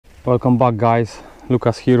Welcome back, guys.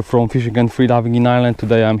 Lucas here from Fishing and Freediving in Ireland.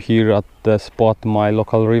 Today I'm here at the spot, my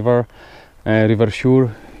local river, River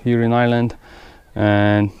Shure here in Ireland,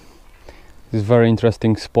 and it's a very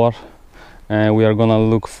interesting spot, and we are gonna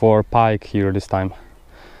look for pike here this time.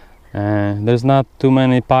 There's not too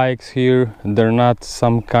many pikes here. They're not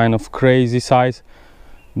some kind of crazy size,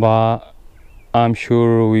 but I'm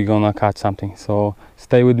sure we're gonna catch something. So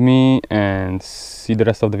stay with me and see the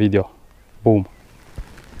rest of the video. Boom.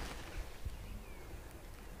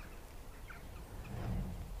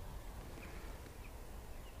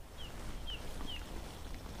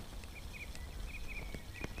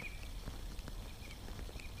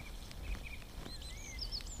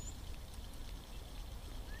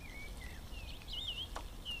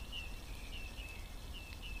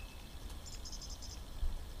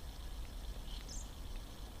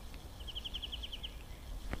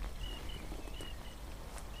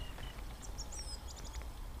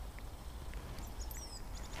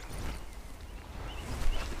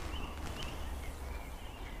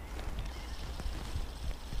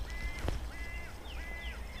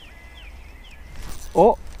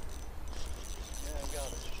 O!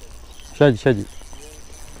 Siedzi.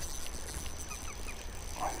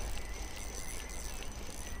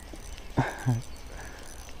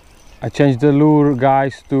 I changed the lure,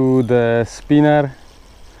 guys, to the spinner.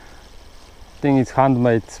 I think it's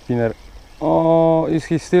handmade spinner. Oh, is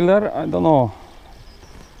he still there? I don't know.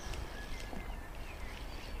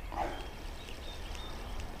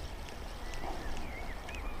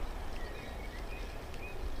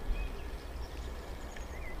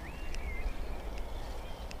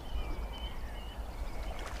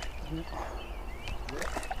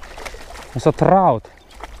 It's a trout.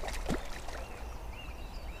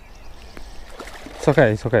 It's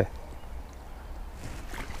okay, it's okay.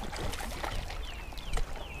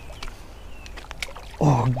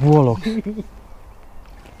 Oh, bollocks.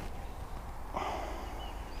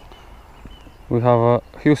 We have a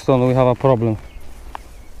Houston, we have a problem.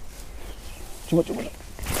 Cicho.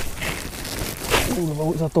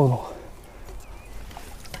 Kurwa, zatonął.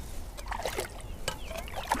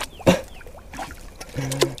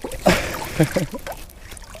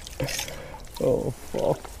 Oh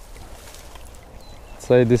fuck.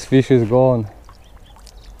 Say this fish is gone.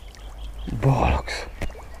 Bollocks.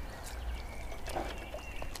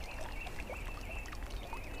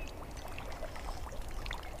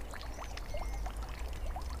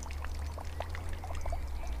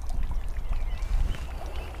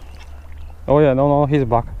 Oh yeah, no, he's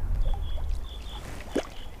back.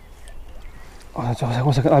 Oh,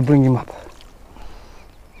 one second, I'll bring him up.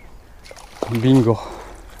 Bingo.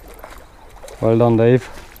 Well done, Dave.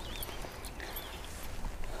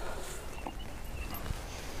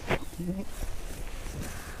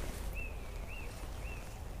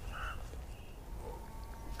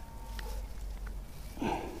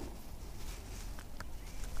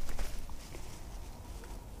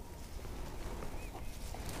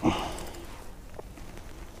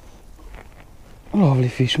 Lovely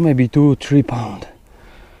fish, maybe 2-3 pounds.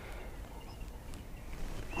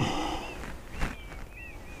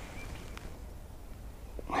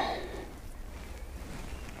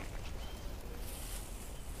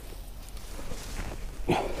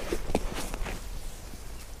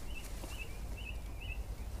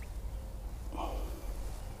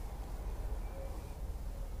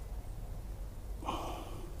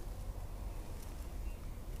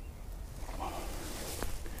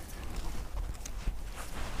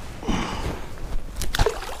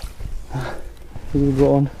 He'll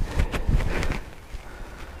go on.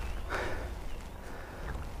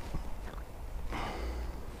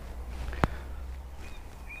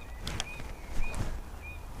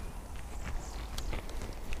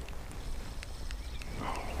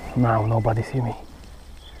 Now nobody see me.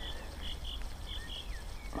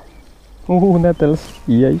 Ooh, nettles.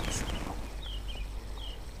 Yikes.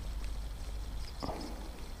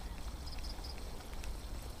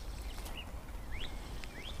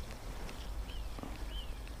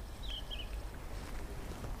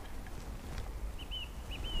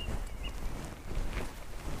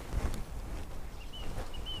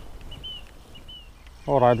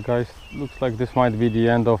 Alright, guys, looks like this might be the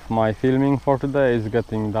end of my filming for today. It's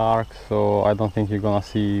getting dark, so I don't think you're gonna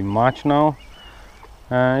see much now.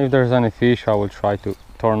 If there's any fish, I will try to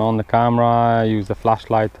turn on the camera, use the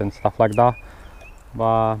flashlight and stuff like that,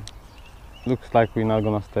 but looks like we're not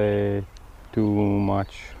gonna stay too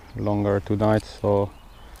much longer tonight. So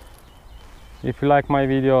if you like my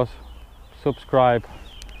videos, subscribe,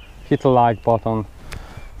 hit the like button,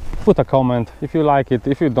 put a comment if you like it.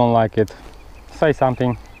 If you don't like it, say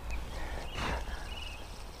something.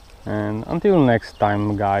 And until next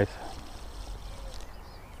time, guys,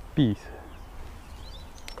 peace.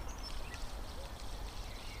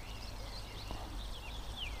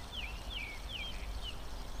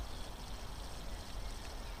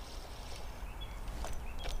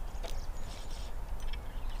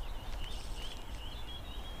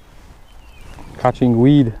 Catching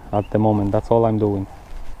weed at the moment, that's all I'm doing.